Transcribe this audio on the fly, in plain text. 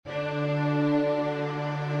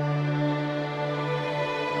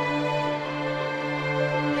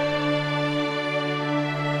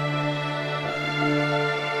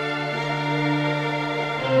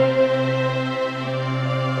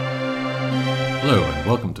Hello, and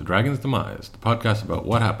welcome to Dragon's Demise, the podcast about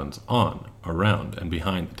what happens on, around, and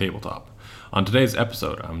behind the tabletop. On today's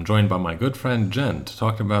episode, I'm joined by my good friend Jen to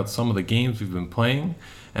talk about some of the games we've been playing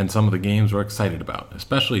and some of the games we're excited about,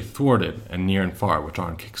 especially Thwarted and Near and Far, which are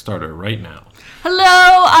on Kickstarter right now. Hello,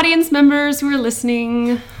 audience members who are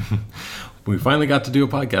listening. We finally got to do a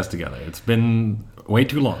podcast together. It's been way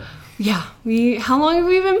too long. Yeah, how long have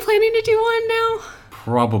we been planning to do one now?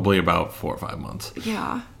 Probably about 4 or 5 months.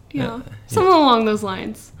 Yeah. Something along those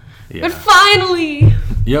lines. Yeah. But finally!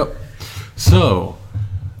 Yep. So,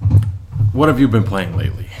 what have you been playing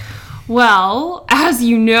lately? Well, as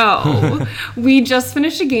you know, we just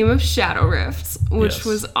finished a game of Shadow Rifts, which Yes.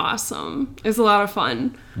 was awesome. It was a lot of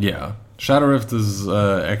fun. Yeah. Shadow Rift is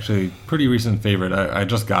actually a pretty recent favorite. I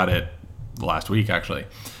just got it last week, actually.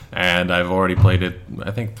 And I've already played it,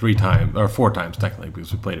 I think, 3 times, or 4 times technically,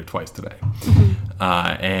 because we played it twice today.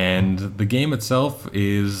 And the game itself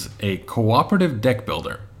is a cooperative deck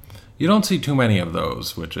builder. You don't see too many of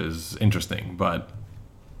those, which is interesting, but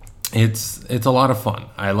it's a lot of fun.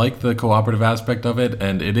 I like the cooperative aspect of it,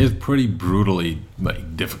 and it is pretty brutally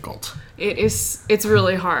difficult. It's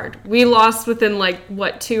really hard. We lost within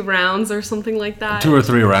 2 rounds or something like that. 2 or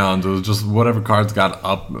 3 rounds. It was just whatever cards got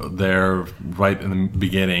up there right in the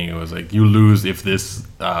beginning. It was like, you lose if this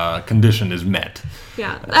condition is met.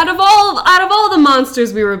 Yeah. Out of all the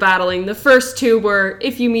monsters we were battling, the first 2 were,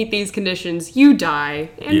 if you meet these conditions, you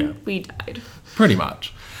die. And we died. Pretty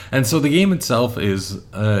much. And so the game itself is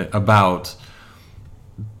about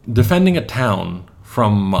defending a town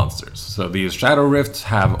from monsters. So these shadow rifts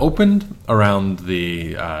have opened around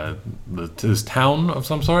this town of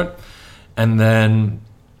some sort, and then...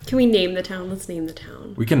 Can we name the town? Let's name the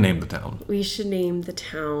town. We can name the town. We should name the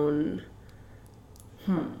town...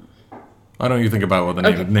 Why don't you think about what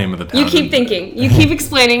the name of the town is? You keep thinking. You keep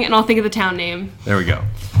explaining, and I'll think of the town name. There we go.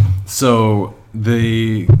 So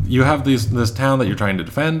you have this town that you're trying to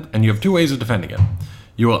defend, and you have 2 ways of defending it.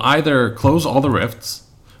 You will either close all the rifts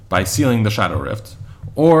by sealing the shadow rift,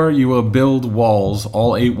 or you will build walls,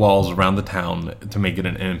 all 8 walls around the town to make it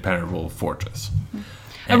an impenetrable fortress.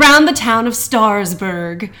 Around the town of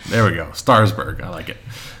Starsburg. There we go. Starsburg. I like it.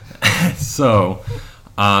 So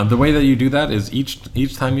the way that you do that is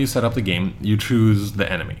each time you set up the game, you choose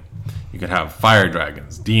the enemy. You could have fire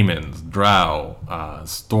dragons, demons, drow,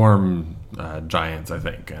 storm giants, I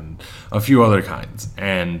think, and a few other kinds.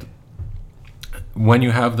 And when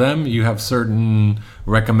you have them, you have certain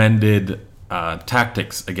recommended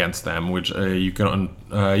tactics against them, which you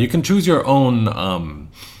can choose your own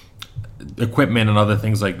equipment and other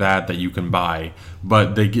things like that you can buy,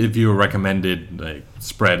 but they give you a recommended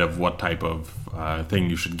spread of what type of thing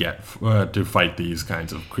you should get to fight these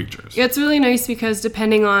kinds of creatures. Yeah, it's really nice because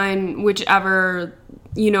depending on whichever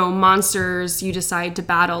monsters you decide to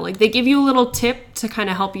battle, they give you a little tip to kind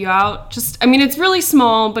of help you out. It's really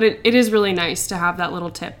small, but it is really nice to have that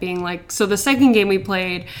little tip being so the second game we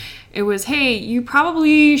played, it was, hey, you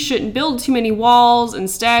probably shouldn't build too many walls.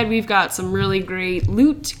 Instead, we've got some really great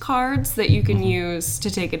loot cards that you can use to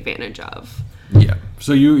take advantage of. Yeah.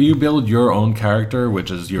 So you build your own character, which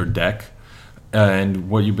is your deck. And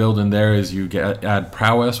what you build in there is you add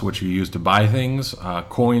prowess, which you use to buy things,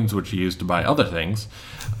 coins, which you use to buy other things,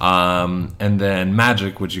 and then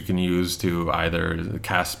magic, which you can use to either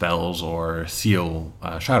cast spells or seal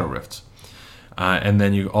shadow rifts. And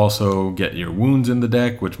then you also get your wounds in the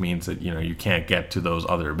deck, which means that you can't get to those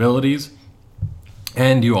other abilities.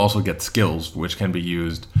 And you also get skills, which can be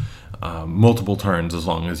used multiple turns as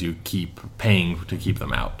long as you keep paying to keep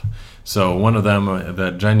them out. So one of them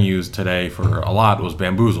that Jen used today for a lot was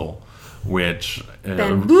Bamboozle, which...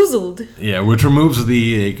 Bamboozled? Which removes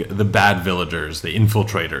the bad villagers, the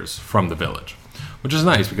infiltrators, from the village. Which is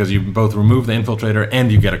nice, because you both remove the infiltrator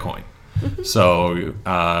and you get a coin. So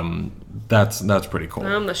that's pretty cool.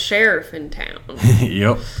 I'm the sheriff in town.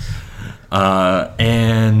 Yep.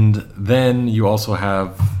 And then you also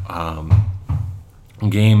have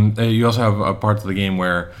you also have parts of the game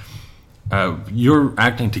where you're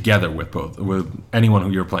acting together with anyone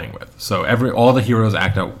who you're playing with. So all the heroes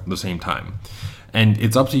act at the same time. And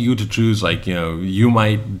it's up to you to choose, you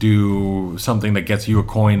might do something that gets you a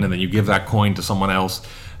coin, and then you give that coin to someone else.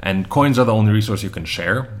 And coins are the only resource you can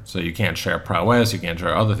share. So you can't share prowess, you can't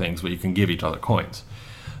share other things, but you can give each other coins.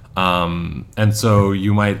 And so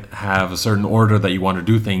you might have a certain order that you want to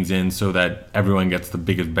do things in so that everyone gets the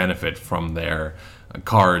biggest benefit from their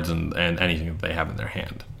cards and anything that they have in their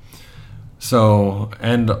hand. So,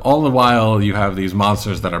 and all the while you have these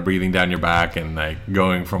monsters that are breathing down your back and like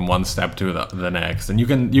going from one step to the next. And you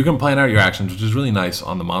can plan out your actions, which is really nice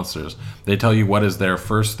on the monsters. They tell you what is their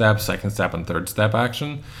first step, second step, and third step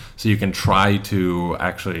action. So you can try to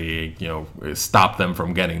actually, stop them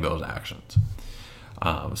from getting those actions.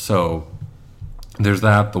 So there's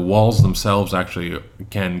that. The walls themselves actually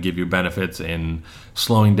can give you benefits in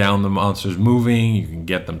slowing down the monsters moving. You can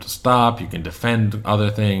get them to stop. You can defend other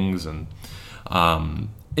things. And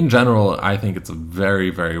in general, I think it's a very,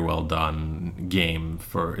 very well done game,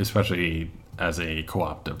 especially as a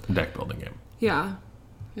co-op deck building game. Yeah,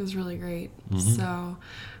 it was really great. So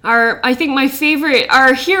I think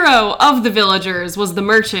our hero of the villagers was the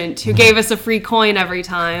merchant who gave us a free coin every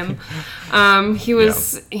time. He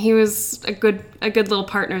was a good little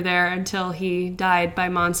partner there until he died by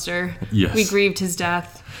monster. Yes. We grieved his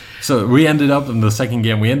death. So we ended up in the second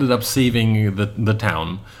game, saving the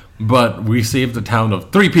town, but we saved the town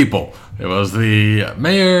of 3 people. It was the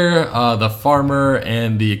mayor, the farmer,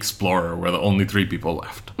 and the explorer were the only 3 people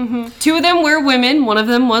left. 2 of them were women, 1 of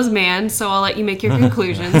them was man, so I'll let you make your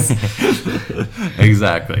conclusions.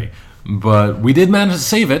 Exactly. But we did manage to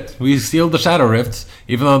save it. We sealed the Shadow Rifts,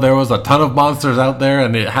 even though there was a ton of monsters out there,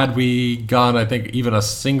 and had we gone, I think, even a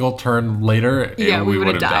single turn later, we would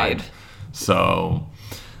have died. So,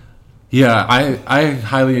 yeah, I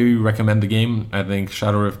highly recommend the game. I think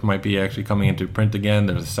Shadow Rift might be actually coming into print again.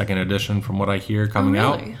 There's a second edition from what I hear coming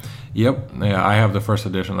out. Yep. Yeah, I have the first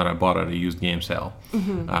edition that I bought at a used game sale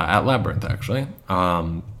at Labyrinth, actually.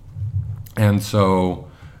 And so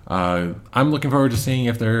I'm looking forward to seeing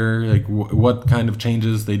if they're what kind of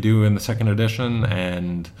changes they do in the second edition,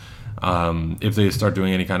 and if they start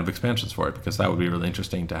doing any kind of expansions for it, because that would be really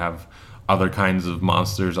interesting to have other kinds of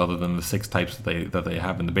monsters other than the 6 types that they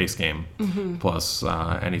have in the base game, plus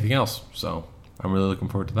anything else. So I'm really looking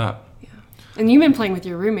forward to that. Yeah. And you've been playing with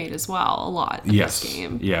your roommate as well a lot in this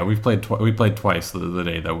game. Yeah, we played twice the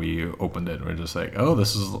day that we opened it. We're just like, oh,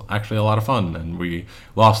 this is actually a lot of fun. And we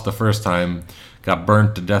lost the first time, got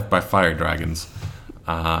burnt to death by fire dragons.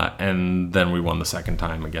 And then we won the second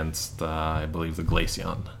time against, I believe, the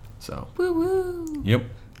Glaceon. So. Woo woo. Yep.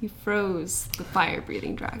 You froze the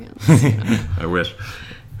fire-breathing dragons. I wish.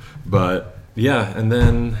 But, yeah, and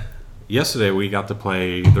then yesterday we got to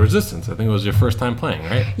play The Resistance. I think it was your first time playing,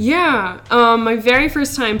 right? Yeah, my very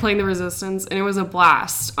first time playing The Resistance, and it was a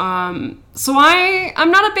blast. So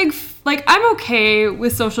I'm not a big, I'm okay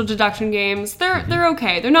with social deduction games. They're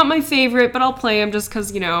okay. They're not my favorite, but I'll play them just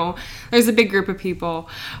because, there's a big group of people.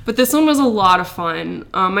 But this one was a lot of fun.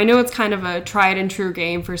 I know it's kind of a tried and true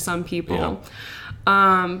game for some people. Yeah.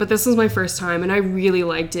 But this was my first time, and I really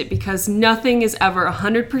liked it because nothing is ever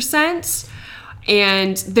 100%.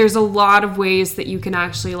 And there's a lot of ways that you can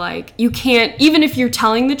actually, you can't, even if you're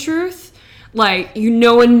telling the truth,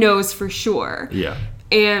 no one knows for sure. Yeah.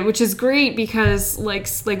 And which is great because, like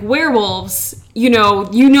werewolves, you know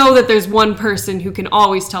that there's one person who can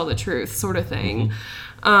always tell the truth, sort of thing.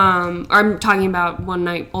 I'm talking about One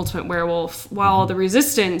Night Ultimate Werewolf. While The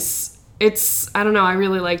Resistance, I don't know, I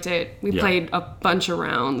really liked it. We played a bunch of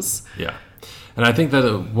rounds. Yeah. And I think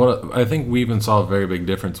I think we even saw a very big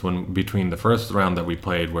difference between the first round that we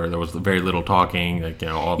played, where there was very little talking,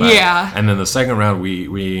 all that. Yeah. And then the second round,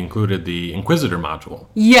 we included the Inquisitor module.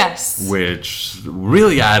 Yes. Which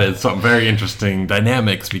really added some very interesting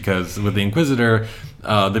dynamics, because with the Inquisitor,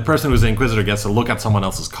 the person who's the Inquisitor gets to look at someone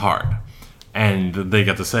else's card. And they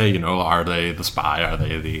get to say, are they the spy? Are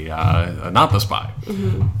they the not the spy?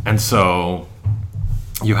 And so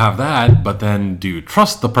you have that, but then do you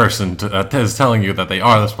trust the person is telling you that they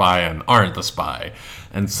are the spy and aren't the spy?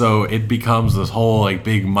 And so it becomes this whole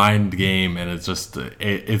big mind game, and it's just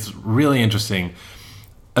it's really interesting.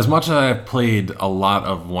 As much as I've played a lot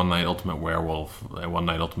of One Night Ultimate Werewolf,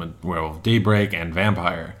 Daybreak, and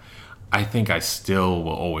Vampire, I think I still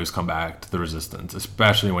will always come back to The Resistance,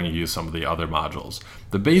 especially when you use some of the other modules.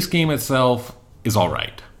 The base game itself is all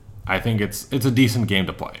right. I think it's a decent game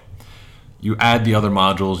to play. You add the other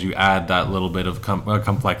modules, you add that little bit of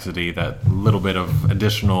complexity, that little bit of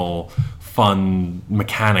additional fun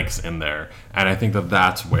mechanics in there, and I think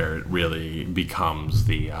that's where it really becomes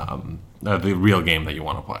the real game that you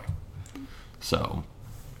want to play.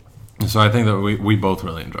 So I think that we both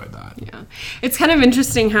really enjoyed that. Yeah. It's kind of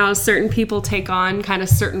interesting how certain people take on kind of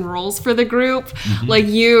certain roles for the group. Like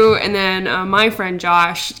you and then my friend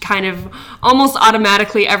Josh kind of almost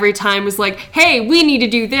automatically every time was like, hey, we need to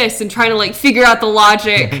do this, and trying to figure out the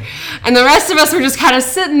logic. And the rest of us were just kind of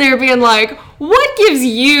sitting there being like, what gives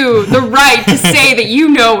you the right to say that you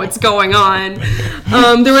know what's going on?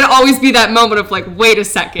 There would always be that moment of wait a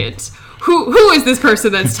second. who is this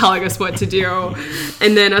person that's telling us what to do?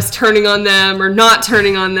 And then us turning on them or not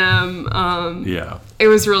turning on them. Yeah. It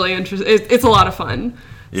was really interesting. It's a lot of fun.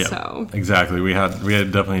 Yeah, so. Exactly. We had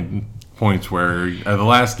definitely points where the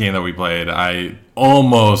last game that we played, I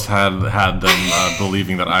almost had them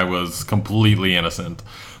believing that I was completely innocent.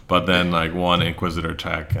 But then, like, one Inquisitor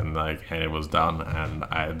check, and it was done,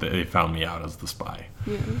 and they found me out as the spy.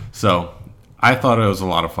 Yeah. So I thought it was a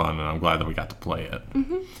lot of fun, and I'm glad that we got to play it.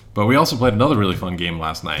 Mm-hmm. But we also played another really fun game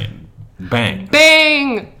last night, Bang.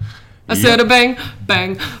 Bang! I said a bang,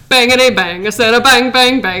 bang, bangity bang. I said a bang,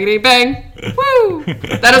 bang, bangity bang. Woo!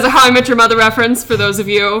 That is a How I Met Your Mother reference for those of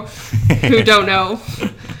you who don't know.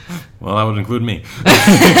 Well, that would include me.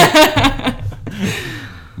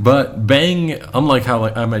 But Bang, unlike How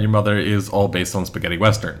I Met Your Mother, is all based on spaghetti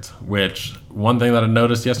westerns, which one thing that I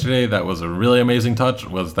noticed yesterday that was a really amazing touch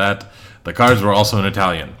was that the cards were also in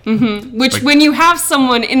Italian. Mm-hmm. Which, when you have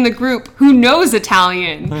someone in the group who knows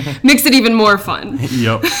Italian, makes it even more fun.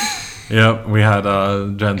 Yep. We had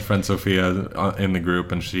Jen's friend Sophia in the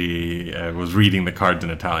group, and she was reading the cards in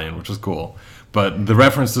Italian, which was cool. But the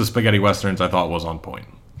reference to spaghetti westerns I thought was on point.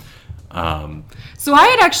 So I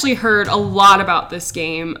had actually heard a lot about this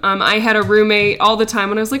game. I had a roommate all the time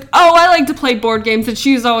when I was like, oh, I like to play board games. And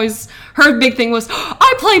she was always, her big thing was,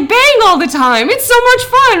 I play Bang all the time. It's so much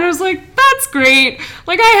fun. And I was like, that's great.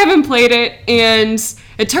 Like, I haven't played it. And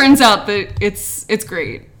it turns out that it's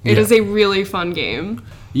great. It is a really fun game.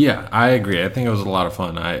 Yeah, I agree. I think it was a lot of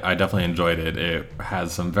fun. I definitely enjoyed it. It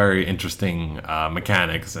has some very interesting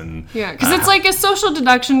mechanics. And yeah, because it's like a social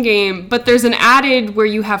deduction game, but there's an added where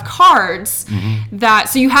you have cards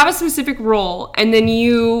so you have a specific role, and then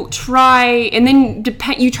you try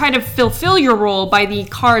to fulfill your role by the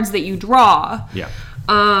cards that you draw. Yeah.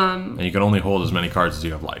 And you can only hold as many cards as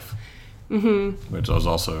you have life. Mm-hmm. Which was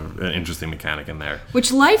also an interesting mechanic in there.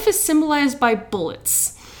 Which life is symbolized by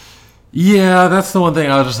bullets. Yeah, that's the one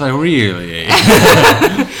thing I was just like, really?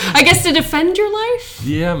 I guess to defend your life?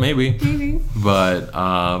 Yeah, maybe. But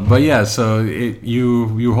yeah, so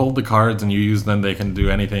you hold the cards and you use them. They can do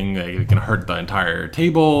anything. They can hurt the entire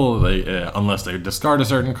table unless they discard a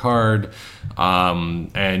certain card.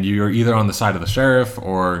 And you're either on the side of the sheriff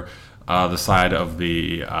or the side of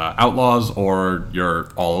the outlaws, or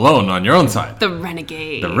you're all alone on your own side. The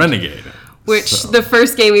renegade. Which, the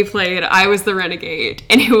first game we played, I was the renegade,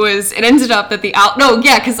 and it ended up that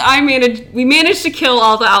because we managed to kill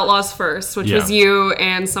all the outlaws first, which was you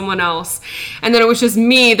and someone else, and then it was just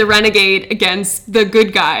me, the renegade, against the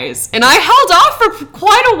good guys, and I held off for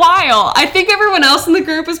quite a while. I think everyone else in the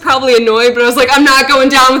group was probably annoyed, but I was like, I'm not going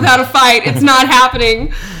down without a fight. It's not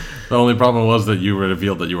happening. The only problem was that you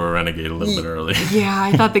revealed that you were a renegade a little bit early. Yeah,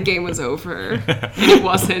 I thought the game was over, and it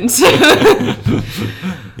wasn't.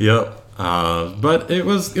 Yep. But it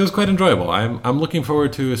was quite enjoyable. I'm looking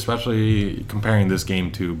forward to especially comparing this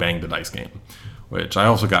game to Bang the Dice game, which I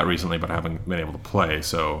also got recently but haven't been able to play.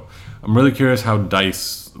 So I'm really curious how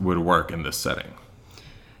dice would work in this setting.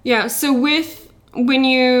 Yeah, so when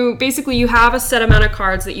you have a set amount of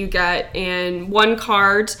cards that you get, and one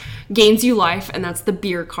card gains you life, and that's the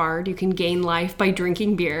beer card. You can gain life by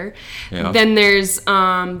drinking beer. Yeah. Then there's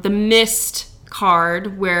the mist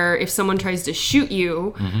card, where if someone tries to shoot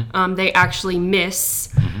you, they actually miss.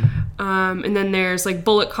 And then there's like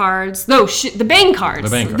bullet cards. The bang cards.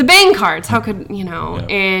 The bang cards. How could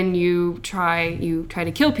And you try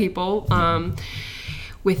to kill people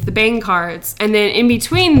with the bang cards. And then in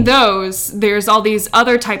between those, there's all these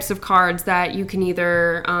other types of cards that you can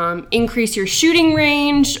either increase your shooting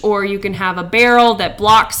range, or you can have a barrel that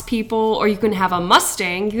blocks people, or you can have a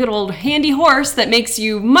Mustang, good old handy horse that makes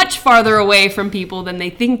you much farther away from people than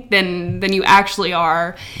they think than you actually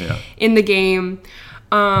are in the game.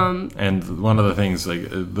 And one of the things, like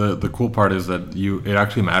the cool part is that it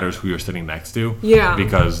actually matters who you're sitting next to. Yeah.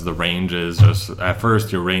 Because the range is just, at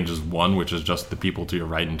first your range is 1, which is just the people to your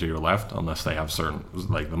right and to your left, unless they have certain,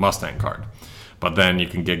 like the Mustang card. But then you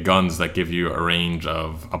can get guns that give you a range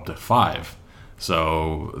of up to 5.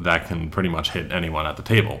 So that can pretty much hit anyone at the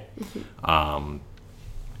table.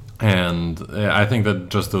 And I think that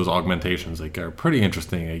just those augmentations are pretty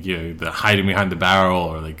interesting. Like, the hiding behind the barrel,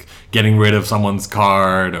 or like getting rid of someone's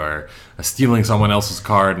card, or stealing someone else's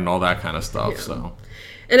card, and all that kind of stuff. Yeah. So,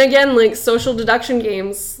 and again, like social deduction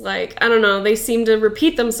games, like I don't know, they seem to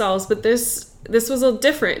repeat themselves, but this was a little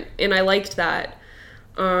different, and I liked that.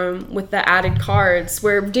 With the added cards,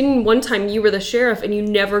 where didn't one time you were the sheriff and you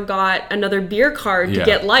never got another beer card to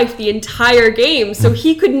get life the entire game, so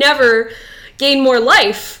he could never gain more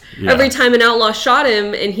life every time an outlaw shot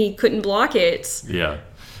him, and he couldn't block it. Yeah.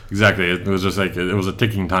 Exactly. It was just like it was a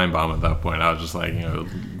ticking time bomb at that point. I was just like,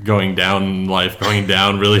 going down in life, going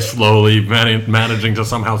down really slowly, managing to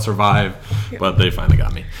somehow survive. But they finally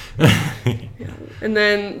got me. And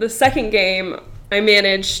then the second game, I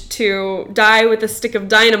managed to die with a stick of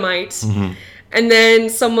dynamite. Mm-hmm. And then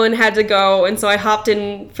someone had to go, and so I hopped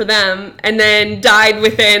in for them, and then died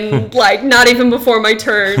within, like, not even before my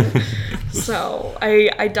turn. So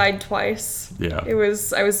I died twice. Yeah. I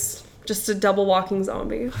was just a double walking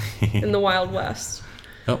zombie in the Wild West.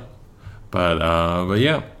 Yep. But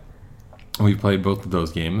yeah, we played both of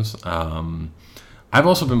those games. I've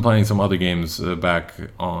also been playing some other games back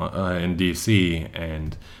in DC,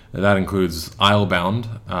 and that includes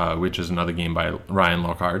Islebound, which is another game by Ryan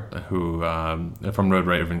Lockhart, who from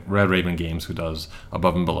Red Raven Games, who does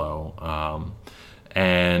Above and Below.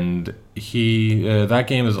 And that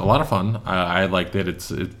game is a lot of fun. I liked it.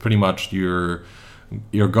 It's pretty much you're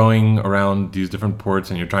going around these different ports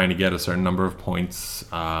and you're trying to get a certain number of points,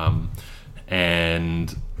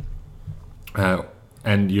 and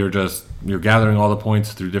you're gathering all the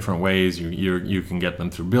points through different ways. You can get them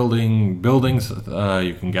through buildings.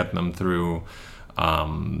 You can get them through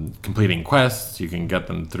completing quests. You can get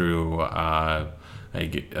them through.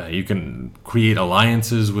 You can create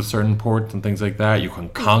alliances with certain ports and things like that. You can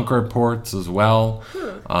conquer ports as well,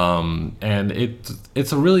 and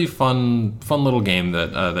it's a really fun little game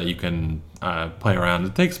that you can play around.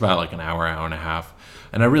 It takes about like an hour and a half,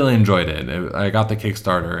 and I really enjoyed it. I got the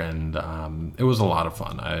Kickstarter, and it was a lot of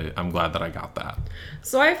fun. I'm glad that I got that.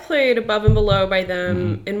 So I've played Above and Below by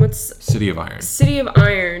them, and what's City of Iron. City of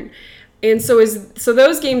Iron. And so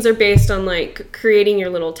those games are based on like creating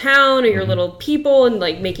your little town or your little people and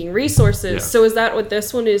like making resources. Yeah. So is that what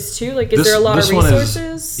this one is too? Like, is there a lot of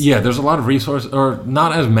resources? There's a lot of resources, or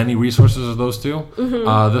not as many resources as those two.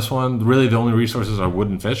 This one, really, the only resources are wood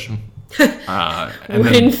and fish.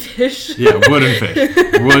 And fish? Yeah, wood and fish.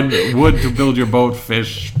 Wood to build your boat,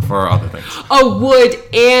 fish for other things. Oh, wood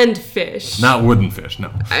and fish. Not wooden fish,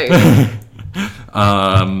 no.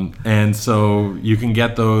 And so you can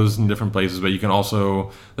get those in different places, but you can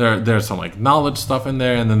also there's some like knowledge stuff in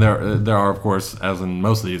there, and then there are, of course, as in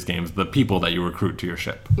most of these games, the people that you recruit to your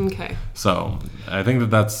ship. Okay. So I think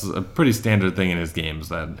that's a pretty standard thing in his games,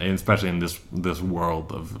 that especially in this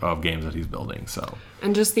world of games that he's building. So,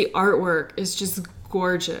 and just the artwork is just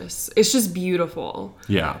gorgeous. It's just beautiful.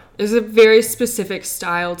 Yeah. There's a very specific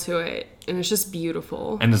style to it, and it's just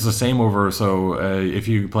beautiful. And it's the same over, so if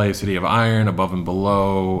you play City of Iron, Above and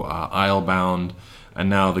Below, Islebound, and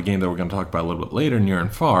now the game that we're going to talk about a little bit later, Near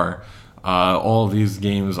and Far, all of these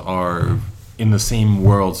games are in the same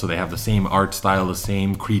world, so they have the same art style, the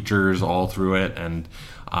same creatures all through it, and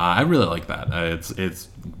I really like that. It's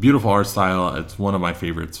beautiful art style. It's one of my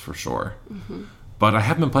favorites for sure. Mm-hmm. But I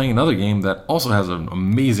have been playing another game that also has an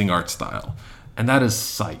amazing art style, and that is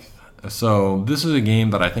Scythe. So this is a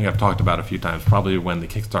game that I think I've talked about a few times, probably when the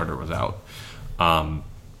Kickstarter was out.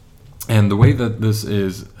 And the way that this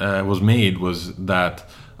was made was that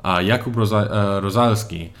Jakub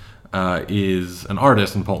Rosalski is an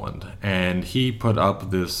artist in Poland, and he put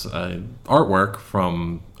up this artwork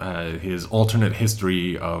from his alternate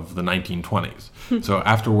history of the 1920s. So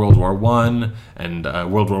after World War I, and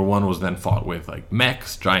World War I was then fought with like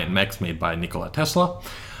mechs, giant mechs made by Nikola Tesla,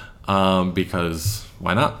 because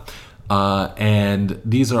why not? And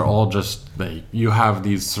these are all just like, you have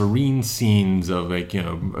these serene scenes of like,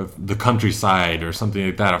 of the countryside or something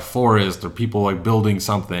like that, a forest or people like building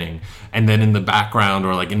something, and then in the background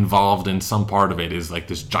or like involved in some part of it is like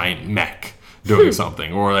this giant mech doing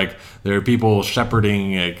something, or like there are people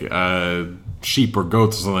shepherding like sheep or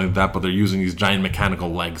goats or something like that, but they're using these giant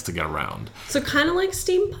mechanical legs to get around. So kind of like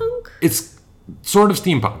steampunk? It's sort of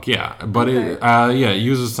steampunk, yeah, but okay. It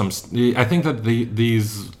uses some. I think that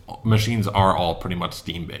these machines are all pretty much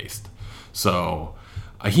steam based. So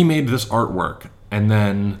he made this artwork, and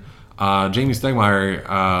then Jamie Stegmaier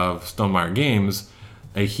of Stonemaier Games,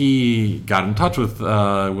 he got in touch with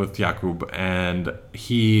Jakub, and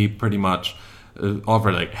he pretty much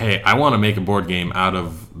offered like, hey, I want to make a board game out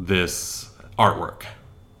of this artwork.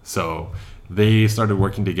 So they started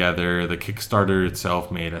working together. The Kickstarter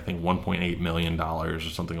itself made, I think, $1.8 million or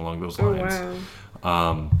something along those lines. Oh,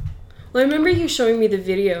 wow. Well, I remember you showing me the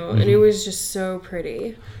video, and it was just so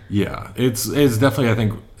pretty. Yeah, it's definitely, I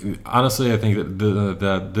think, honestly, I think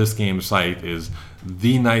that this game Scythe is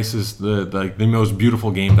the nicest, the most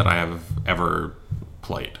beautiful game that I have ever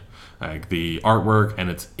played. Like the artwork, and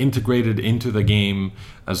it's integrated into the game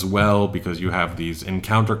as well, because you have these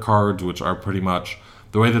encounter cards, which are pretty much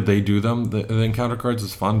the way that they do them. The encounter cards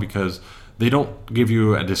is fun because they don't give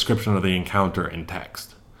you a description of the encounter in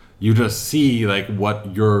text. you just see like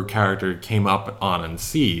what your character came up on and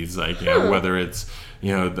sees, like whether it's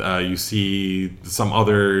you see some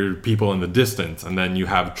other people in the distance, and then you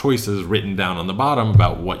have choices written down on the bottom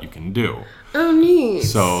about what you can do. Oh, neat.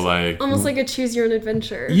 So like almost like a choose your own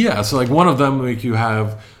adventure. Yeah, so like one of them, like you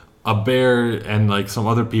have a bear and like some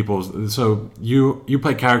other people. So you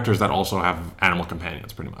play characters that also have animal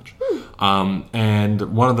companions, pretty much. And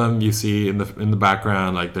one of them you see in the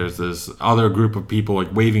background, like there's this other group of people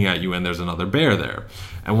like waving at you, and there's another bear there.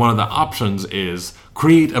 And one of the options is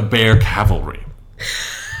create a bear cavalry.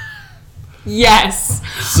 Yes.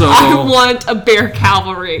 So I want a bear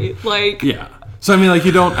cavalry. Like yeah. So I mean, like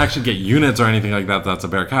you don't actually get units or anything like that. That's a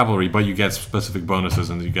bear cavalry, but you get specific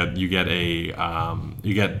bonuses, and you get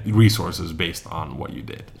resources based on what you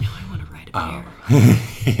did. No, I want to ride a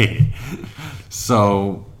bear.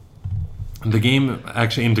 So the game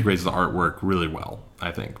actually integrates the artwork really well,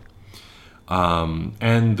 I think.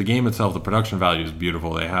 And the game itself, the production value is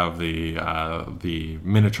beautiful. They have the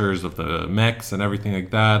miniatures of the mechs and everything like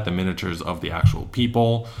that. The miniatures of the actual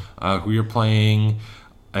people who you're playing.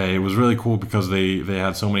 It was really cool because they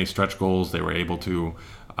had so many stretch goals. They were able to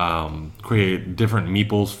create different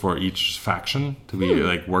meeples for each faction to be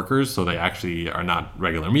like workers. So they actually are not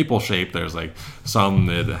regular meeple shaped. There's like some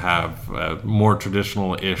that have more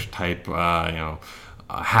traditional-ish type,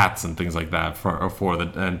 hats and things like that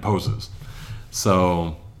and poses.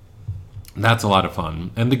 So that's a lot of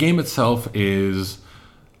fun. And the game itself is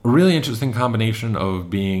a really interesting combination of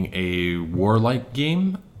being a warlike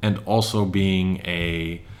game and also being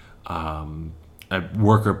a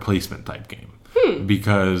worker placement type game.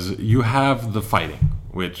 Because you have the fighting,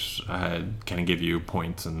 which can give you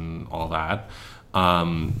points and all that.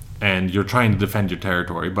 And you're trying to defend your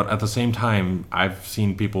territory, but at the same time, I've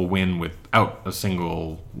seen people win without a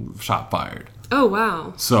single shot fired. Oh,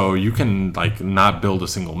 wow. So you can like not build a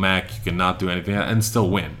single mech, you can not do anything and still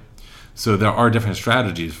win. So there are different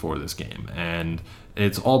strategies for this game, and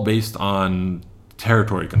it's all based on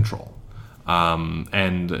territory control.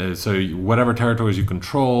 So whatever territories you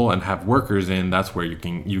control and have workers in, that's where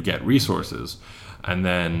you get resources. And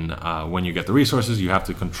then when you get the resources, you have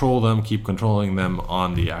to control them, keep controlling them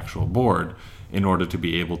on the actual board in order to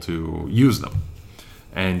be able to use them.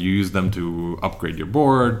 And you use them to upgrade your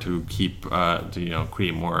board, to keep,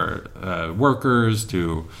 create more workers,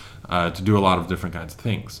 to do a lot of different kinds of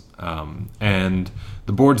things. And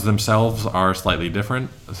the boards themselves are slightly different.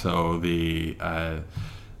 So the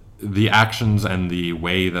actions and the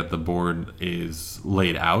way that the board is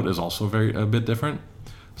laid out is also a bit different.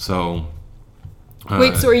 So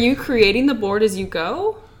wait, so are you creating the board as you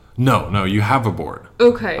go? No, you have a board.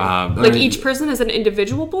 Okay. Like each person has an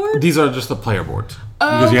individual board? These are just the player boards.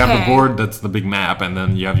 Because you have the board that's the big map, and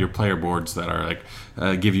then you have your player boards that are like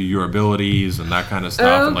give you your abilities and that kind of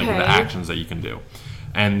stuff, and like the actions that you can do.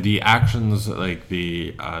 And the actions, like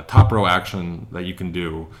the top row action that you can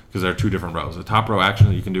do, because there are two different rows. The top row action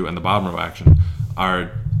that you can do and the bottom row action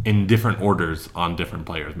are in different orders on different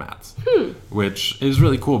players' mats, which is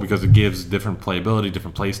really cool because it gives different playability,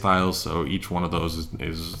 different play styles. So each one of those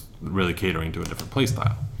is really catering to a different play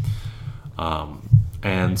style.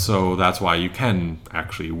 And so that's why you can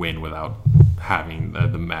actually win without having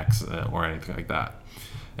the mechs or anything like that.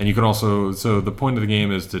 And you can also, so the point of the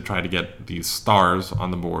game is to try to get these stars on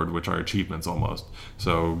the board, which are achievements almost.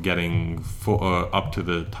 So getting up to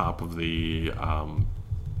the top of the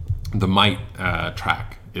might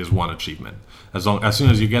track is one achievement. As soon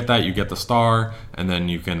as you get that, you get the star, and then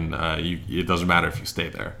you can. It doesn't matter if you stay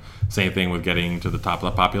there. Same thing with getting to the top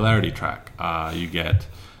of the popularity track. You get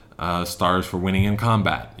stars for winning in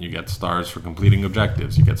combat. You get stars for completing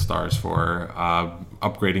objectives. You get stars for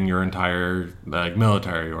upgrading your entire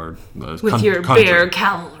military or with your bear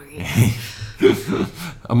cavalry,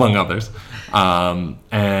 among others.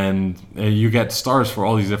 And you get stars for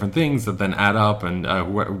all these different things that then add up.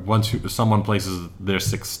 And once someone places their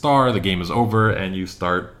 6th star, the game is over, and you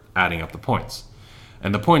start adding up the points.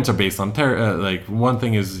 And the points are based on one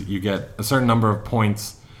thing is you get a certain number of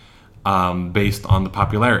points based on the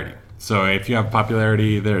popularity. So if you have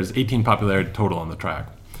popularity, there's 18 popularity total on the track.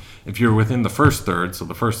 If you're within the first third, so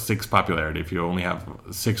the first 6 popularity, if you only have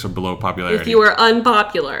 6 or below popularity. If you are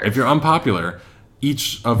unpopular. If you're unpopular,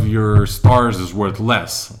 each of your stars is worth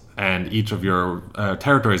less, and each of your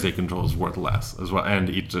territories they control is worth less as well, and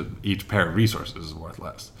each pair of resources is worth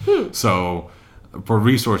less. So for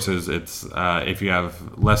resources, it's if you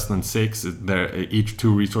have less than 6, each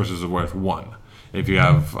 2 resources are worth 1. If you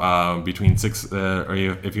have between 6, or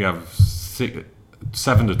if you have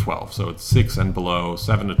 7 to 12, so it's 6 and below,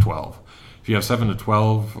 7 to 12, If you have 7 to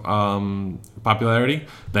 12 popularity,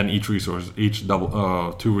 then each 2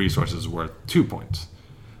 resources is worth 2 points.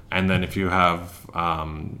 And then if you have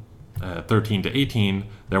 13 to 18,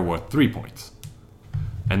 they're worth 3 points.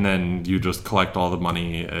 And then you just collect all the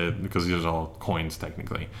money, because these are all coins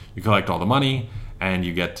technically. You collect all the money, and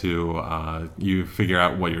you get to, you figure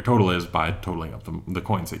out what your total is by totaling up the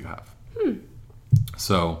coins that you have.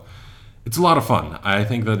 So it's a lot of fun. I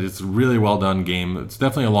think that it's a really well done game. It's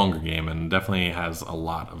definitely a longer game and definitely has a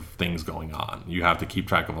lot of things going on. You have to keep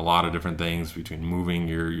track of a lot of different things between moving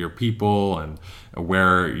your people and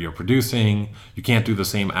where you're producing. You can't do the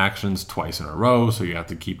same actions twice in a row, so you have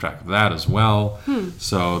to keep track of that as well.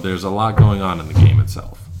 So there's a lot going on in the game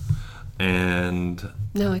itself. And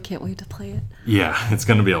no, I can't wait to play it. yeah, it's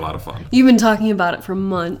going to be a lot of fun. You've been talking about it for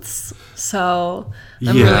months, so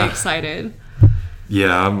I'm really excited.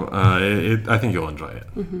 Yeah, I think you'll enjoy it.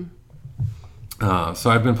 So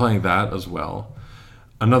I've been playing that as well.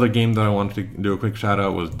 Another game that I wanted to do a quick shout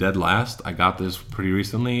out was Dead Last. I got this pretty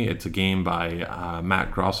recently. It's a game by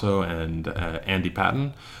Matt Grosso and Andy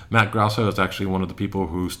Patton. Matt Grosso is actually one of the people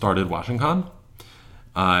who started WashingCon.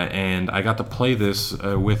 And I got to play this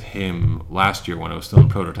with him last year when it was still in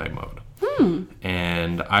prototype mode.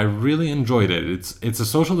 And I really enjoyed it. It's a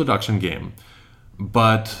social deduction game.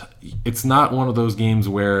 But it's not one of those games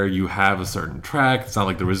where you have a certain track. It's not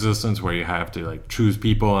like The Resistance where you have to like choose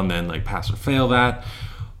people and then like pass or fail that.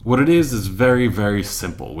 What it is very, very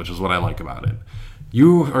simple, which is what I like about it.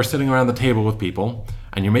 You are sitting around the table with people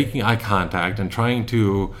and you're making eye contact and trying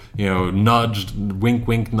to, nudge, wink,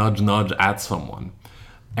 wink, nudge, nudge at someone.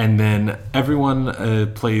 And then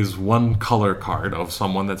everyone plays one color card of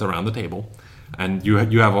someone that's around the table. And you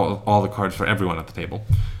have all the cards for everyone at the table.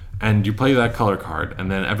 And you play that color card,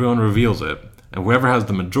 and then everyone reveals it, and whoever has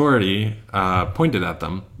the majority pointed at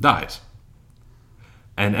them dies.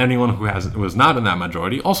 And anyone who was not in that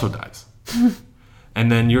majority also dies.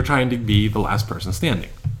 And then you're trying to be the last person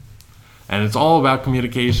standing. And it's all about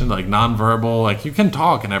communication, like nonverbal. Like you can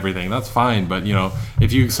talk and everything, that's fine. But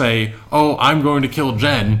if you say, "Oh, I'm going to kill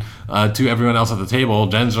Jen," to everyone else at the table,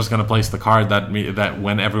 Jen's just going to place the card that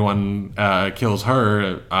when everyone kills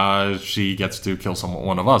her, she gets to kill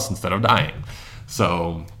one of us instead of dying.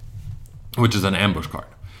 So, which is an ambush card.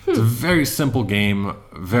 It's a very simple game,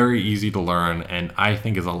 very easy to learn, and I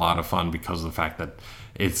think is a lot of fun because of the fact that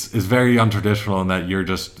it's very untraditional in that you're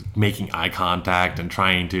just making eye contact and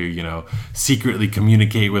trying to, secretly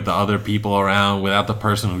communicate with the other people around without the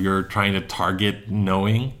person who you're trying to target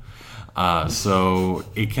knowing. So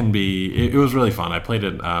it was really fun. I played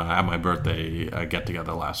it at my birthday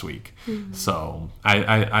get-together last week. So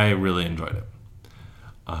I really enjoyed it.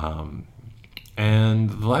 And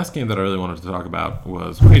the last game that I really wanted to talk about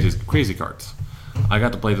was Crazy Cards. I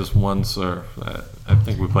got to play this once, or I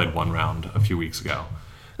think we played one round a few weeks ago.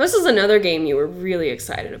 This is another game you were really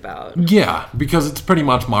excited about. Yeah, because it's pretty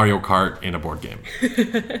much Mario Kart in a board game.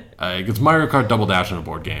 It's Mario Kart Double Dash in a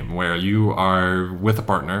board game, where you are with a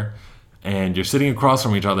partner, and you're sitting across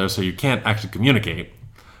from each other, so you can't actually communicate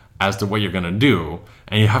as to what you're going to do,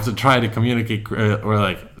 and you have to try to communicate,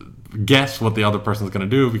 or guess what the other person's going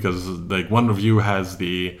to do, because one of you has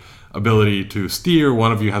the ability to steer,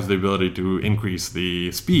 one of you has the ability to increase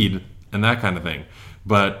the speed, and that kind of thing.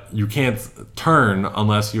 But you can't turn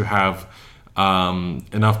unless you have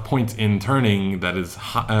enough points in turning that is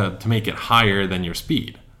to make it higher than your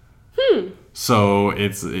speed. So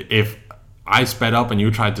if I sped up and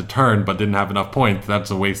you tried to turn but didn't have enough points, that's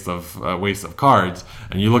a waste of cards.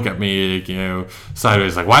 And you look at me,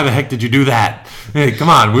 sideways, like, why the heck did you do that? Hey, come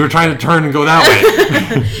on, we were trying to turn and go that way.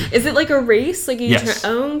 Is it like a race? Yes.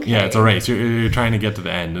 Okay. Yeah, it's a race. You're trying to get to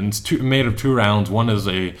the end, and it's made of 2 rounds. One is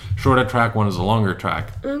a shorter track, one is a longer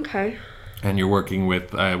track. Okay. And you're working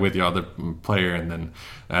with your other player, and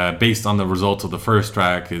then based on the results of the first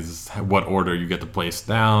track is what order you get to place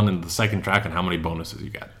down, and the second track, and how many bonuses you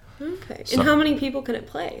get. Okay. And how many people can it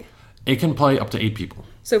play? It can play up to 8 people.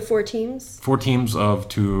 So 4 teams? 4 teams of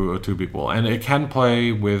two people. And it can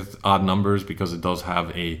play with odd numbers because it does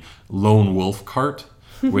have a lone wolf cart,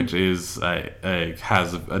 which is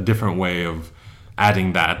has a different way of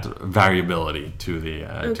adding that variability to the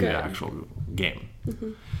actual game.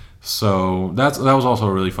 So that was also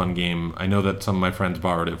a really fun game. I know that some of my friends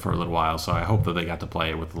borrowed it for a little while, so I hope that they got to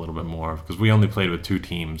play it with a little bit more, because we only played with 2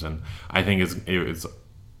 teams, and I think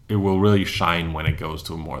it will really shine when it goes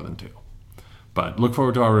to more than 2. But look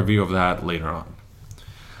forward to our review of that later on.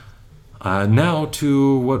 Now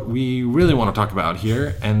to what we really want to talk about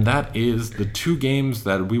here, and that is the 2 games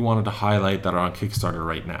that we wanted to highlight that are on Kickstarter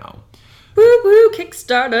right now. Woo woo,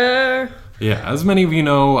 Kickstarter. Yeah, as many of you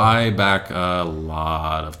know, I back a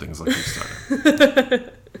lot of things like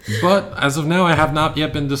Kickstarter. But as of now, I have not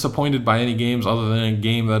yet been disappointed by any games other than a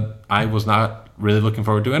game that I was not really looking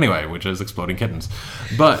forward to anyway, which is Exploding Kittens.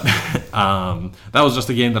 But that was just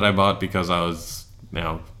a game that I bought because I was,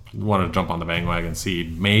 wanted to jump on the bandwagon,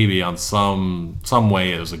 see maybe on some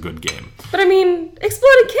way it was a good game. But I mean,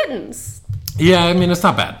 Exploding Kittens. Yeah, I mean, it's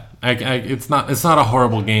not bad. It's not a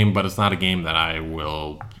horrible game, but it's not a game that I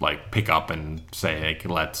will pick up and say, hey,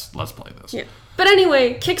 let's play this. Yeah. But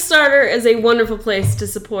anyway, Kickstarter is a wonderful place to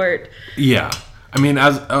support. Yeah. I mean,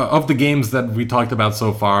 as of the games that we talked about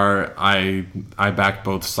so far, I backed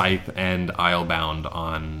both Scythe and Islebound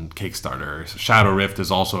on Kickstarter. Shadow Rift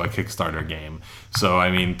is also a Kickstarter game. So, I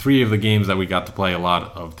mean, 3 of the games that we got to play a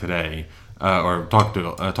lot of today, or talk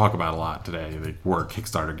about a lot today, they were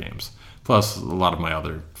Kickstarter games. Plus a lot of my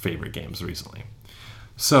other favorite games recently.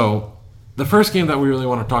 So, the first game that we really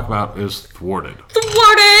want to talk about is Thwarted.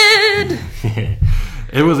 Thwarted!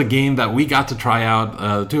 It was a game that we got to try out.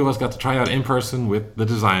 The 2 of us got to try out in person with the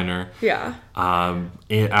designer. Yeah.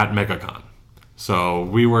 At MegaCon. So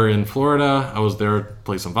we were in Florida. I was there to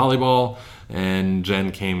play some volleyball, and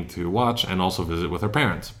Jen came to watch and also visit with her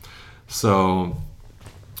parents. So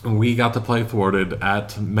we got to play Thwarted at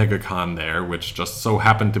MegaCon there, which just so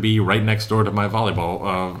happened to be right next door to my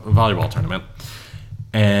volleyball tournament.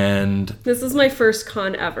 And this is my first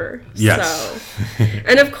con ever. Yes. So.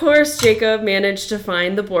 And of course, Jacob managed to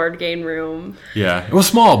find the board game room. Yeah, it was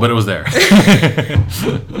small, but it was there.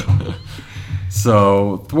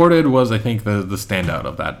 So Thwarted was, I think, the standout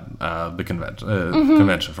of that the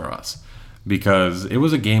convention for us, because it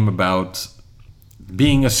was a game about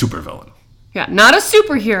being a supervillain. Yeah, not a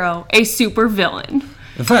superhero, a supervillain.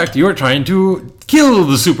 In fact, you are trying to kill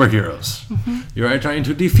the superheroes. Mm-hmm. You are trying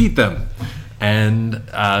to defeat them. And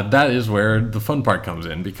that is where the fun part comes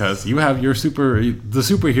in, because you have the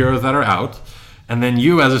superheroes that are out, and then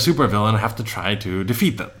you as a supervillain have to try to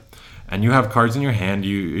defeat them. And you have cards in your hand.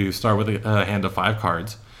 You start with a hand of 5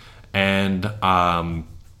 cards, and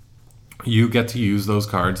you get to use those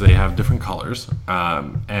cards. They have different colors,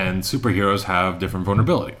 and superheroes have different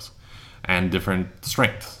vulnerabilities and different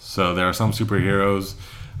strengths. So there are some superheroes,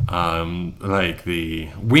 like the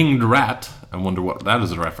Winged Rat. I wonder what that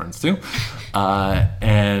is a reference to.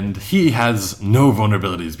 And he has no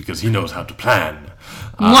vulnerabilities because he knows how to plan.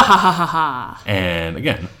 And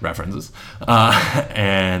again, references.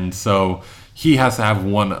 And so he has to have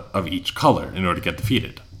 1 of each color in order to get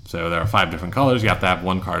defeated. So there are 5 different colors. You have to have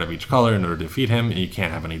 1 card of each color in order to defeat him, and you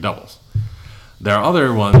can't have any doubles. There are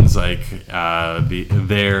other ones like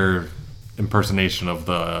their impersonation of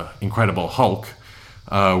the Incredible Hulk,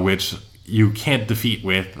 which you can't defeat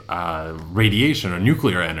with radiation or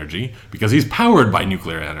nuclear energy because he's powered by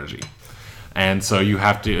nuclear energy. And so you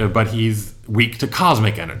have to, but he's weak to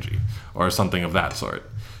cosmic energy or something of that sort.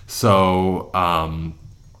 So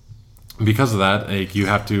because of that, you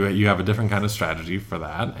have a different kind of strategy for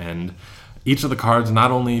that. And each of the cards,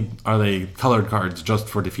 not only are they colored cards just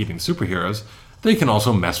for defeating superheroes, they can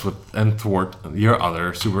also mess with and thwart your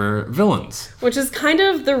other super villains. Which is kind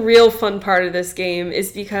of the real fun part of this game,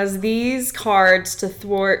 is because these cards to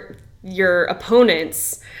thwart your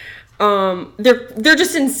opponents, they're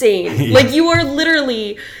just insane. Yeah. Like, you are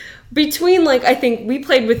literally between, I think we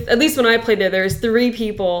played with, at least when I played there's 3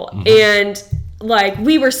 people, mm-hmm. and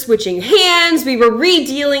we were switching hands, we were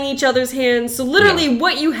re-dealing each other's hands. So literally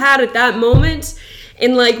what you had at that moment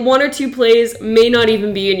in 1 or 2 plays may not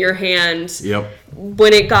even be in your hand. Yep.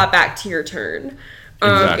 When it got back to your turn.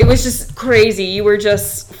 Exactly. It was just crazy. You were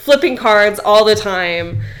just flipping cards all the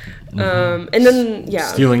time. Mm-hmm. And then,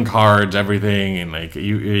 stealing cards, everything, and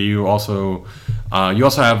you also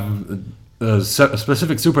have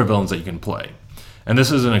specific supervillains that you can play. And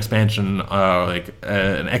this is an expansion,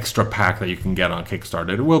 an extra pack that you can get on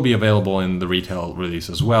Kickstarter. It will be available in the retail release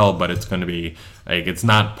as well, but it's going to be it's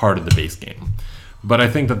not part of the base game. But I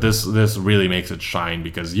think that this really makes it shine,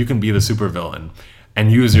 because you can be the supervillain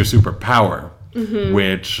and use your superpower, mm-hmm.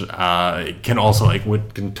 which can also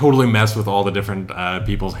can totally mess with all the different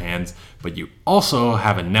people's hands. But you also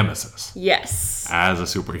have a nemesis. Yes. As a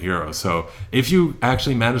superhero. So if you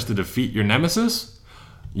actually manage to defeat your nemesis,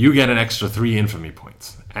 you get an extra 3 infamy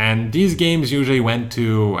points. And these games usually went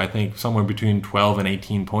to, I think, somewhere between 12 and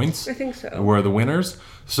 18 points. I think so. Were the winners.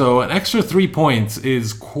 So an extra 3 points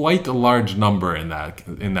is quite a large number in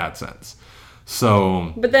that sense.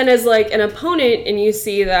 So, but then as like an opponent, and you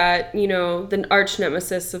see that, you know, the arch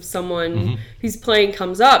nemesis of someone who's playing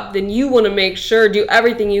comes up, then you want to make sure, do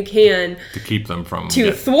everything you can to keep them from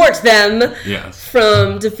thwart them yes.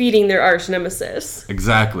 from defeating their arch nemesis.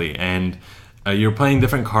 Exactly, and you're playing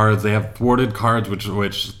different cards. They have thwarted cards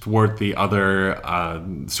which thwart the other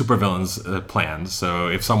supervillains' plans. So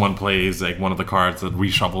if someone plays like one of the cards that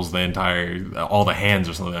reshuffles the entire all the hands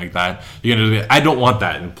or something like that, you're gonna I don't want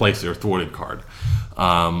that in place of your thwarted card.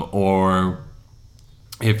 Or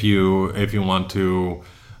if you want to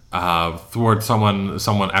thwart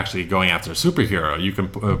someone actually going after a superhero, you can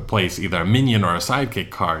place either a minion or a sidekick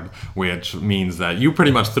card, which means that you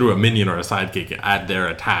pretty much threw a minion or a sidekick at their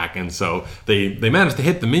attack, and so they managed to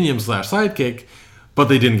hit the minion / sidekick, but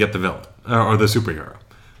they didn't get the villain or the superhero.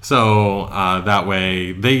 So that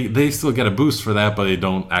way they still get a boost for that, but they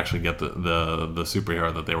don't actually get the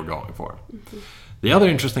superhero that they were going for. The other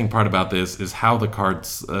interesting part about this is how the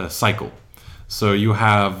cards cycle. So you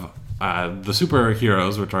have the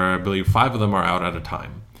superheroes, which are, I believe, 5 of them are out at a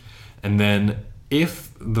time. And then if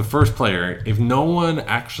the first player, if no one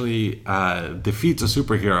actually defeats a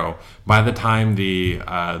superhero by the time the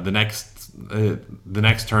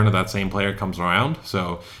next turn of that same player comes around.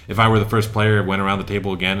 So if I were the first player, it went around the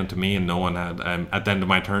table again and to me, and no one had, at the end of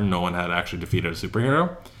my turn, no one had actually defeated a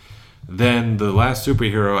superhero, then the last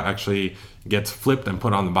superhero actually gets flipped and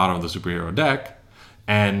put on the bottom of the superhero deck.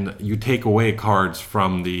 And you take away cards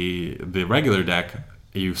from the regular deck,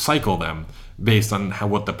 you cycle them based on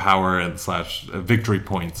what the power and / victory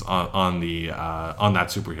points on that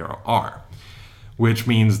superhero are. Which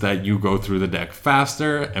means that you go through the deck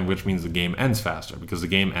faster, and which means the game ends faster, because the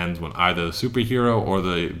game ends when either the superhero or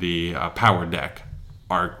the power deck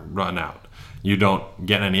are run out. You don't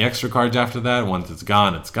get any extra cards after that. Once it's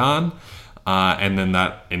gone, it's gone. And then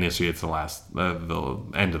that initiates the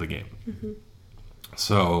end of the game. Mm-hmm.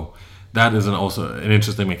 So that is also an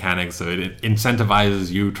interesting mechanic. So it incentivizes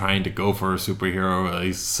you trying to go for a superhero, or at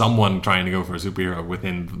least someone trying to go for a superhero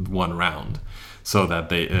within one round, so that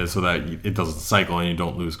it doesn't cycle and you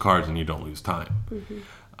don't lose cards and you don't lose time.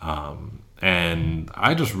 Mm-hmm. And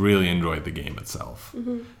I just really enjoyed the game itself.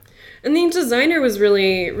 Mm-hmm. And the designer was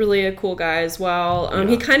really, really a cool guy as well.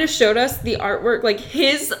 He kind of showed us the artwork, like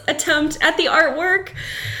his attempt at the artwork.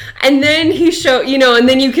 And then he showed, and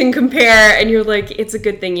then you can compare, and you're like, it's a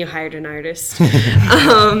good thing you hired an artist.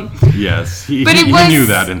 Yes, he knew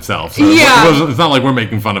that himself. So it's not like we're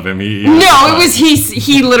making fun of him. He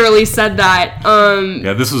literally said that.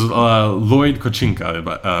 This was Lloyd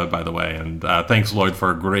Kochinka, by the way, and thanks Lloyd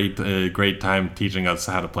for a great time teaching us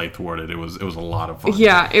how to play Thwarted. It was a lot of fun.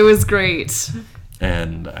 Yeah, it was great.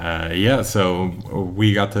 And so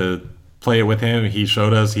we got to play it with him. He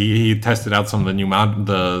showed us. He tested out some of the new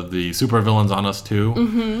the super villains on us too.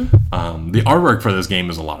 Mm-hmm. The artwork for this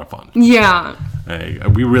game is a lot of fun. Yeah,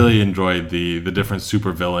 we really enjoyed the different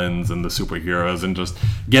super villains and the superheroes, and just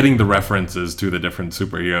getting the references to the different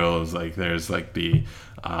superheroes. Like there's like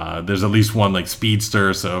there's at least one like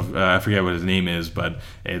speedster. So I forget what his name is, but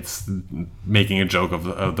it's making a joke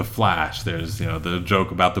of the Flash. There's the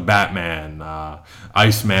joke about the Batman,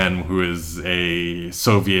 Iceman, who is a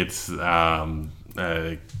Soviet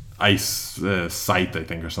ice site, I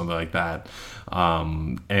think, or something like that.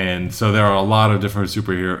 And so there are a lot of different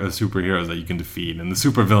superheroes that you can defeat, and the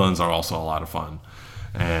supervillains are also a lot of fun.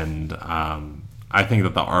 And I think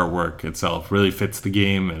that the artwork itself really fits the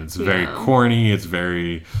game, and it's very corny. It's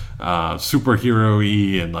very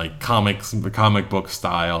superhero-y and like comic book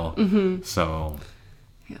style. Mm-hmm. So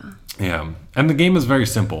yeah, and the game is very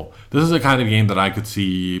simple. This is the kind of game that I could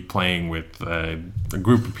see playing with a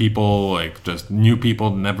group of people, like just new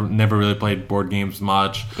people, never really played board games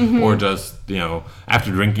much, mm-hmm. or just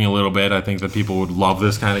after drinking a little bit. I think that people would love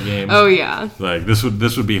this kind of game. Oh yeah, like this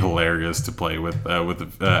would be hilarious to play with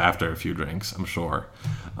after a few drinks, I'm sure,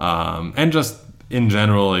 and just in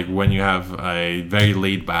general, like when you have a very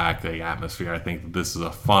laid back atmosphere, I think that this is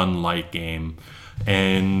a fun, light game,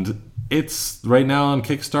 and it's right now on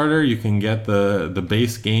Kickstarter. You can get the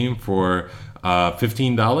base game for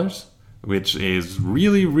 $15, which is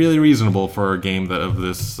really, really reasonable for a game of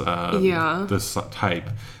this this type.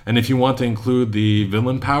 And if you want to include the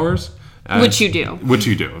villain powers, which you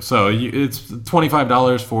do, so it's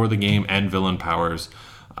 $25 for the game and villain powers,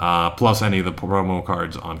 plus any of the promo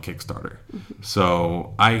cards on Kickstarter. Mm-hmm.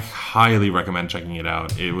 So I highly recommend checking it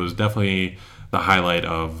out. It was definitely the highlight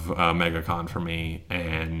of MegaCon for me,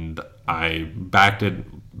 and I backed it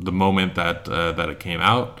the moment that it came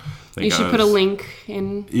out. You should put a link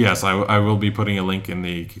in. Yes, I will be putting a link in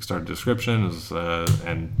the Kickstarter description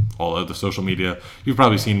and all of the social media. You've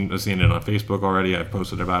probably seen it on Facebook already. I've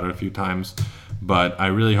posted about it a few times. But I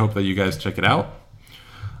really hope that you guys check it out.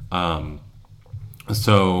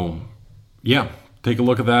 So, yeah, take a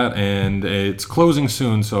look at that. And it's closing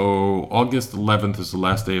soon. So August 11th is the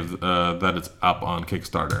last day that it's up on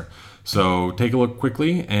Kickstarter. So take a look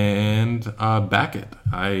quickly and back it.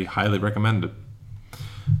 I highly recommend it.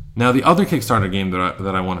 Now, the other Kickstarter game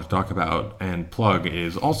that I want to talk about and plug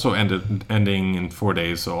is also ending in 4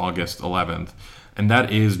 days, so August 11th, and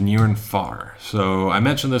that is Near and Far. So I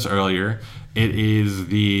mentioned this earlier. It is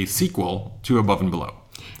the sequel to Above and Below.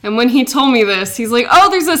 And when he told me this, he's like, oh,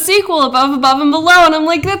 there's a sequel, Above and Below. And I'm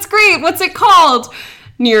like, that's great. What's it called?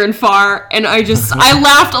 Near and Far. And I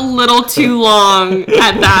laughed a little too long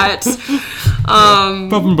at that.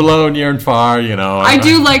 Above and Below, Near and Far, you know. I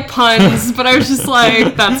do like puns, but I was just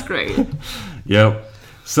like, that's great. Yep.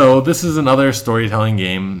 So this is another storytelling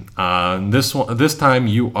game. This time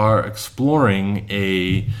you are exploring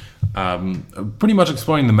pretty much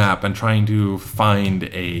exploring the map and trying to find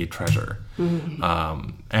a treasure.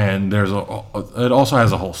 Mm-hmm. And it also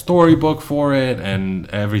has a whole storybook for it and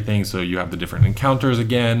everything. So you have the different encounters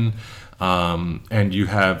again, and you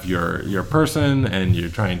have your person, and you're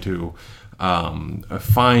trying to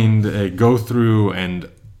go through and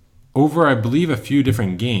over, I believe, a few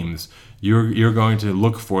different games. You're going to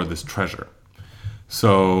look for this treasure.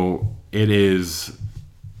 So it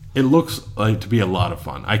looks like to be a lot of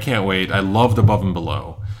fun. I can't wait. I loved Above and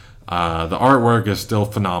Below. The artwork is still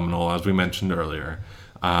phenomenal, as we mentioned earlier.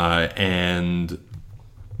 And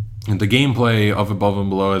the gameplay of Above and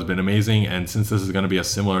Below has been amazing. And since this is going to be a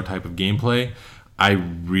similar type of gameplay, I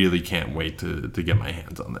really can't wait to get my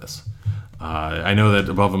hands on this. I know that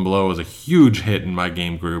Above and Below was a huge hit in my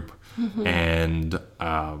game group. Mm-hmm. And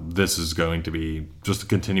this is going to be just a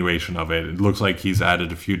continuation of it. It looks like he's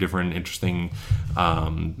added a few different interesting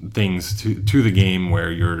things to the game,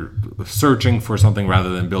 where you're searching for something rather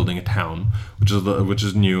than building a town, which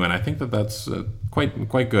is new, and I think that's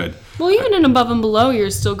quite good. Well, even in Above and Below, you're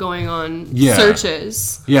still going on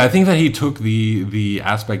searches. Yeah, I think that he took the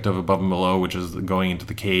aspect of Above and Below, which is going into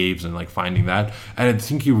the caves and like finding that, and I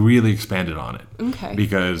think he really expanded on it. Okay.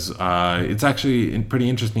 Because it's actually pretty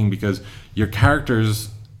interesting, because your characters,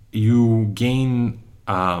 you gain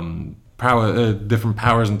different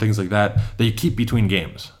powers and things like that you keep between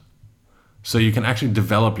games. So you can actually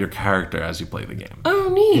develop your character as you play the game. Oh,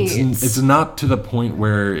 neat. It's not to the point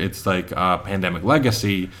where it's like Pandemic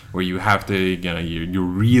Legacy, where you have to, you're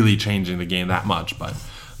really changing the game that much,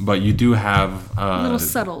 but you do have little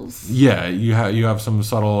subtles. Yeah, you have some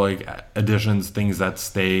subtle like additions, things that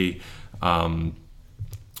stay the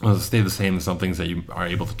same, some things that you are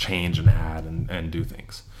able to change and add and do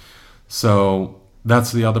things. So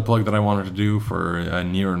that's the other plug that I wanted to do for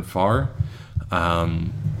Near and Far.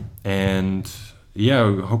 And yeah,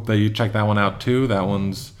 I hope that you check that one out too. That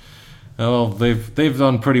one's, well, they've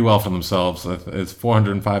done pretty well for themselves. It's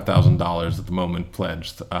 $405,000 at the moment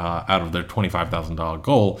pledged out of their $25,000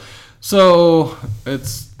 goal. So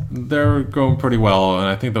they're going pretty well, and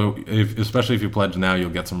I think especially if you pledge now,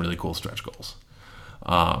 you'll get some really cool stretch goals.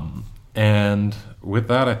 And with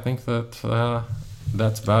that, I think that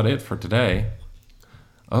that's about it for today.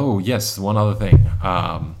 Oh yes, one other thing.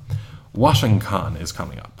 WashingCon is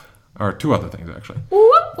coming up. Or two other things, actually,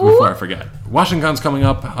 before I forget. WashingCon's coming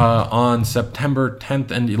up on September 10th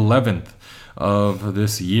and 11th of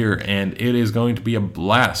this year, and it is going to be a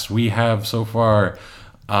blast. We have so far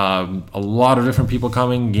a lot of different people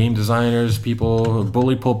coming, game designers, people.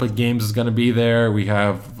 Bully Pulpit Games is going to be there. We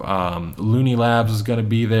have Looney Labs is going to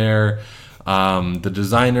be there. The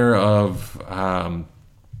designer of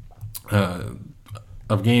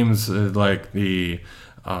games like the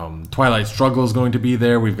Twilight Struggle is going to be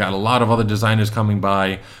there. We've got a lot of other designers coming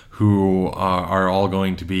by who are all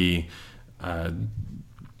going to be there.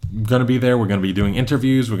 We're going to be doing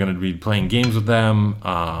interviews. We're going to be playing games with them.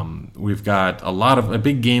 We've got a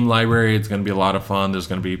big game library. It's going to be a lot of fun. There's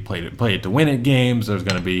going to be play it to win it games. There's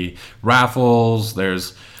going to be raffles.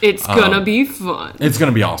 It's going to be fun. It's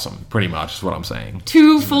going to be awesome, pretty much is what I'm saying.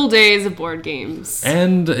 2 full days of board games.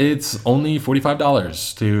 And it's only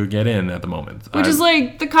 $45 to get in at the moment. Which is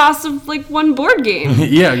like the cost of like one board game.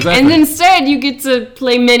 Yeah, exactly. And instead you get to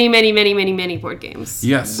play many, many, many, many, many board games.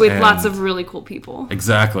 Yes. With lots of really cool people.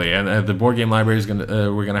 Exactly. exactly. And the board game library is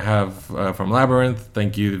we're gonna have from Labyrinth.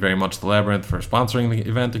 Thank you very much to Labyrinth for sponsoring the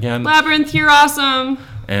event again. Labyrinth, you're awesome.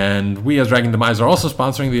 And we as Dragon Demise are also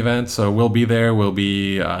sponsoring the event, so we'll be there. We'll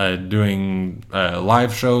be doing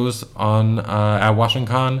live shows on at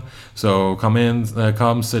WashingCon. So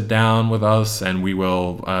come sit down with us, and we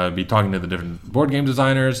will be talking to the different board game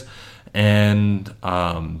designers, and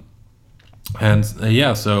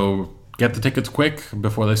so get the tickets quick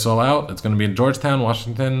before they sell out. It's going to be in Georgetown,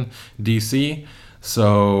 Washington, D.C.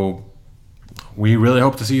 So we really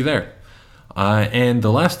hope to see you there. And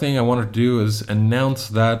the last thing I wanted to do is announce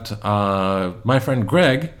that my friend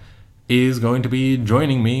Greg is going to be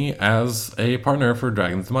joining me as a partner for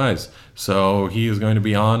Dragon's Demise. So he is going to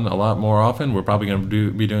be on a lot more often. We're probably going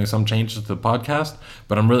to be doing some changes to the podcast,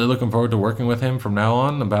 but I'm really looking forward to working with him from now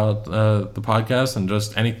on about the podcast and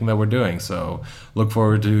just anything that we're doing. So look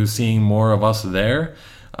forward to seeing more of us there.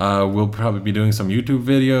 We'll probably be doing some YouTube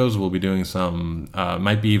videos. We'll be doing some,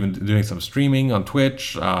 might be even doing some streaming on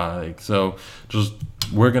Twitch. So just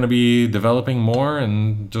we're going to be developing more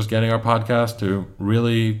and just getting our podcast to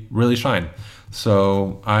really, really shine.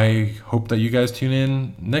 So I hope that you guys tune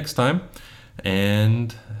in next time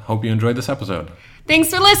and hope you enjoyed this episode. Thanks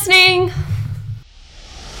for listening.